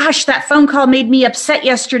 ooh, gosh, that phone call made me upset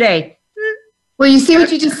yesterday. Well, you see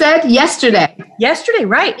what you just said? Yesterday,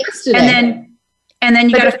 right. Yesterday. And then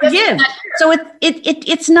you got to forgive. So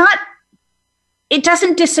it's not, it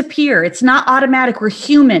doesn't disappear. It's not automatic. We're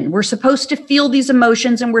human. We're supposed to feel these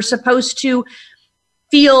emotions, and we're supposed to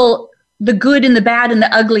feel the good and the bad and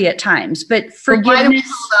the ugly at times. But forgiveness. Why do we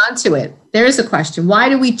hold on to it? There's a question. Why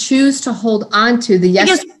do we choose to hold on to the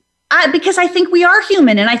yesterday? Because I think we are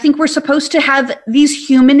human, and I think we're supposed to have these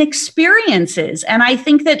human experiences. And I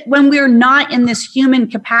think that when we're not in this human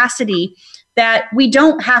capacity, that we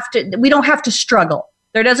don't have to struggle.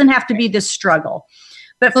 There doesn't have to be this struggle.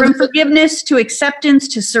 But from forgiveness to acceptance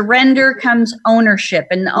to surrender comes ownership.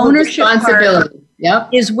 And the ownership part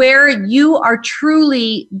is where you are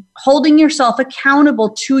truly holding yourself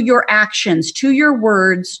accountable to your actions, to your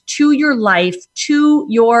words, to your life, to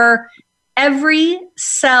your every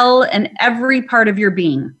cell and every part of your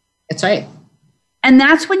being. That's right. And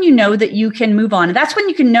that's when you know that you can move on. And that's when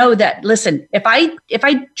you can know that, listen, if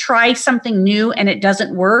I try something new and it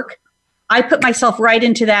doesn't work, I put myself right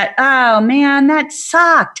into that, oh man, that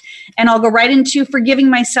sucked. And I'll go right into forgiving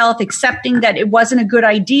myself, accepting that it wasn't a good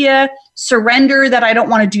idea, surrender that I don't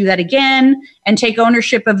want to do that again, and take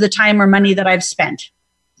ownership of the time or money that I've spent.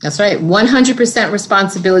 That's right. 100%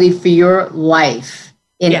 responsibility for your life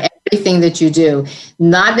in every everything that you do.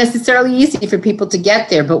 Not necessarily easy for people to get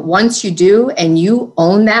there, but once you do and you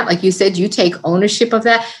own that, like you said, you take ownership of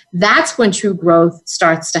that, that's when true growth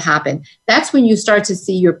starts to happen. That's when you start to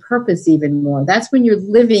see your purpose even more. That's when you're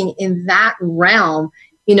living in that realm,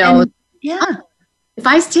 you know. And, if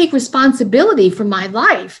I take responsibility for my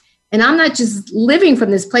life and I'm not just living from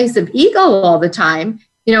this place of ego all the time,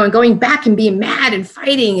 you know, and going back and being mad and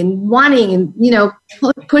fighting and wanting and, you know,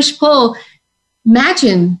 push, pull.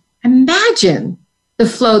 Imagine the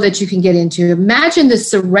flow that you can get into. Imagine the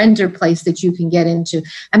surrender place that you can get into.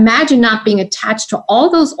 Imagine not being attached to all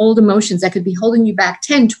those old emotions that could be holding you back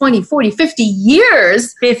 10, 20, 40, 50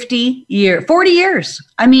 years. 40 years.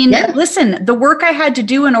 I mean, listen, the work I had to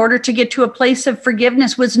do in order to get to a place of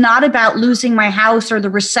forgiveness was not about losing my house or the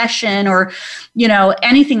recession or, you know,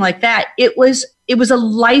 anything like that. It was a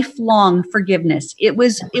lifelong forgiveness. It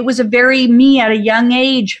was a very me at a young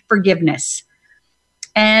age forgiveness.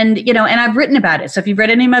 And, you know, and I've written about it. So if you've read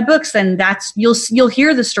any of my books, then you'll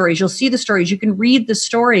hear the stories, you'll see the stories, you can read the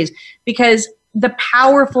stories, because the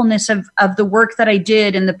powerfulness of the work that I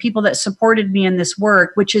did and the people that supported me in this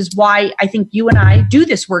work, which is why I think you and I do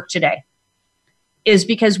this work today, is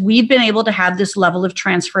because we've been able to have this level of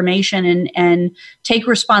transformation and take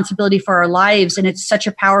responsibility for our lives. And it's such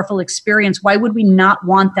a powerful experience. Why would we not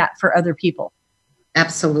want that for other people?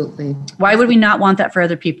 Absolutely. Why would we not want that for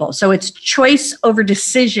other people? So it's choice over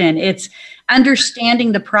decision. It's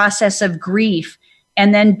understanding the process of grief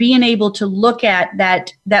and then being able to look at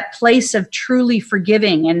that place of truly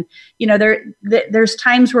forgiving. And, you know, there's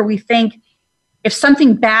times where we think if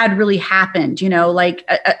something bad really happened, you know, like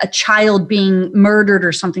a child being murdered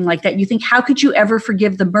or something like that, you think, how could you ever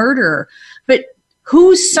forgive the murderer? But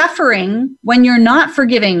who's suffering when you're not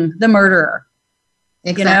forgiving the murderer?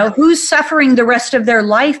 Exactly. You know, who's suffering the rest of their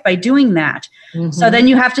life by doing that? Mm-hmm. So then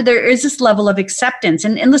there is this level of acceptance.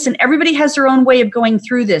 And listen, everybody has their own way of going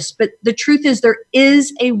through this, but the truth is there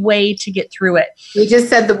is a way to get through it. You just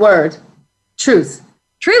said the word, truth.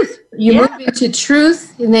 Truth. You move into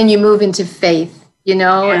truth and then you move into faith, you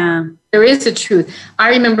know. There is a truth. I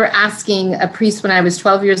remember asking a priest when I was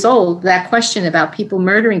 12 years old that question about people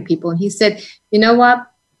murdering people. And he said, you know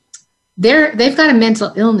what? They've got a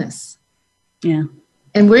mental illness. Yeah.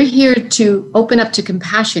 And we're here to open up to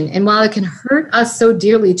compassion. And while it can hurt us so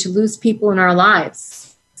dearly to lose people in our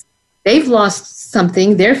lives, they've lost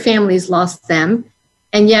something, their families lost them,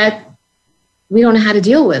 and yet we don't know how to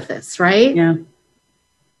deal with this, right? Yeah.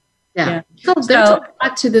 So there's a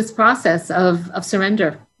lot to this process of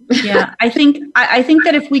surrender. Yeah, I think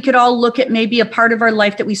that if we could all look at maybe a part of our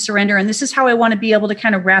life that we surrender, and this is how I want to be able to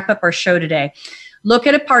kind of wrap up our show today. Look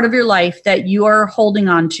at a part of your life that you are holding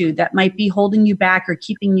on to that might be holding you back or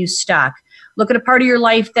keeping you stuck. Look at a part of your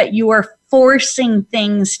life that you are forcing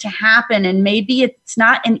things to happen, and maybe it's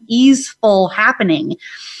not an easeful happening.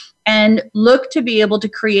 And look to be able to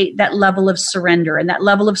create that level of surrender. And that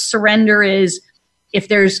level of surrender is, if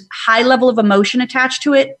there's high level of emotion attached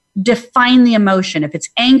to it, define the emotion. If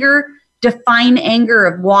it's anger, define anger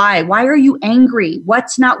of why. Why are you angry?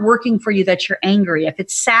 What's not working for you that you're angry? If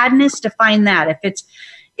it's sadness, define that.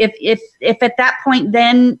 If at that point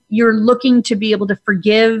then you're looking to be able to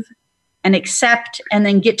forgive and accept and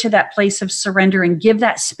then get to that place of surrender and give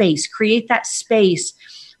that space, create that space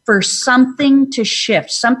for something to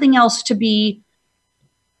shift, something else to be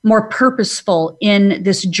more purposeful in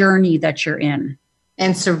this journey that you're in.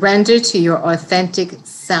 And surrender to your authentic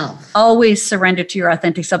self. Always surrender to your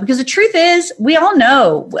authentic self. Because the truth is, we all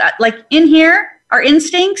know, like in here, our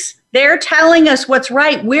instincts, they're telling us what's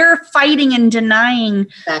right. We're fighting and denying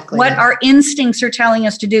what our instincts are telling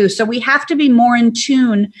us to do. So we have to be more in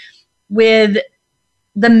tune with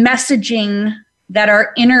the messaging that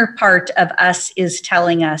our inner part of us is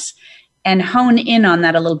telling us, and hone in on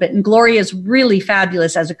that a little bit. And Gloria is really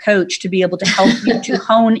fabulous as a coach to be able to help you to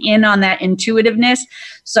hone in on that intuitiveness.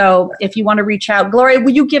 So if you want to reach out, Gloria,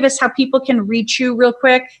 will you give us how people can reach you real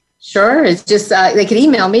quick? Sure. It's just, they can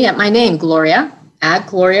email me at my name, Gloria, at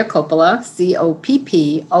Gloria Coppola,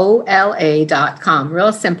 COPPOLA.com.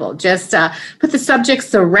 Real simple. Just put the subject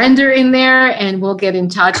surrender in there and we'll get in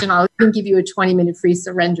touch, and I'll even give you a 20-minute free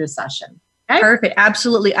surrender session. Okay? Perfect.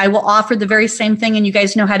 Absolutely. I will offer the very same thing. And you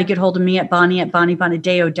guys know how to get hold of me at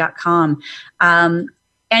bonniebonadeo.com.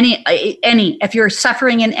 If you're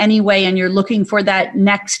suffering in any way and you're looking for that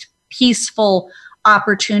next peaceful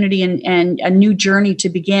opportunity and a new journey to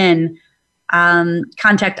begin,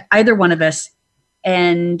 contact either one of us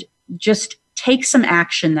and just Take some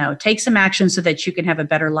action, though. Take some action so that you can have a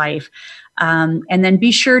better life. And then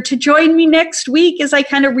be sure to join me next week as I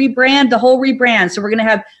kind of rebrand the whole rebrand. So we're going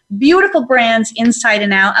to have beautiful brands inside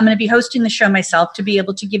and out. I'm going to be hosting the show myself to be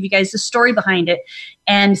able to give you guys the story behind it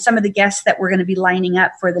and some of the guests that we're going to be lining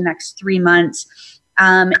up for the next 3 months.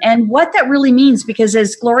 And what that really means, because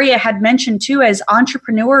as Gloria had mentioned too, as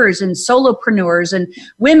entrepreneurs and solopreneurs and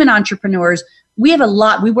women entrepreneurs, we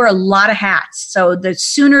wear a lot of hats. So the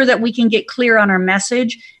sooner that we can get clear on our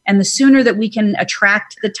message and the sooner that we can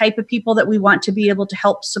attract the type of people that we want to be able to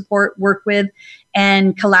help support, work with,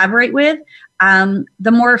 and collaborate with,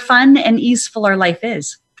 the more fun and easeful our life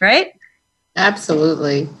is, right?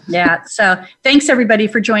 Absolutely. Yeah. So thanks everybody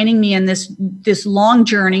for joining me in this long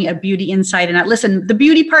journey of beauty inside and out. Listen, the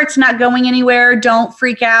beauty part's not going anywhere. Don't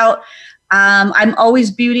freak out. I'm always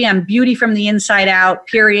beauty. I'm beauty from the inside out,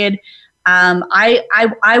 period.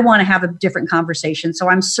 I want to have a different conversation. So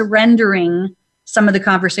I'm surrendering some of the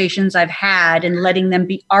conversations I've had and letting them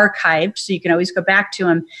be archived. So you can always go back to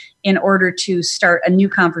them in order to start a new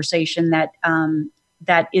conversation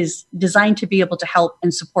that is designed to be able to help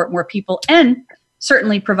and support more people and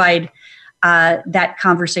certainly provide that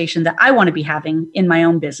conversation that I want to be having in my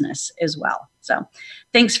own business as well. So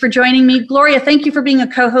thanks for joining me. Gloria, thank you for being a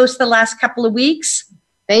co-host the last couple of weeks.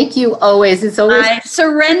 Thank you always. It's always. I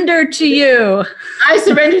surrender to you. I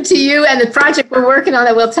surrender to you and the project we're working on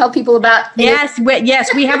that we'll tell people about. Yes,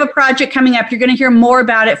 we have a project coming up. You're going to hear more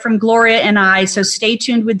about it from Gloria and I, so stay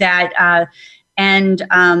tuned with that. And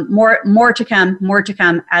more to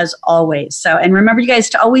come as always. So, and remember you guys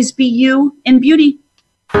to always be you in beauty.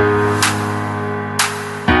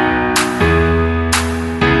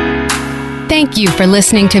 Thank you for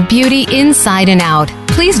listening to Beauty Inside and Out.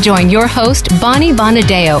 Please join your host, Bonnie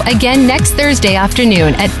Bonadeo, again next Thursday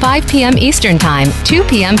afternoon at 5 p.m. Eastern Time, 2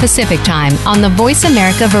 p.m. Pacific Time on the Voice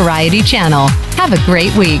America Variety Channel. Have a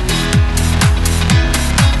great week.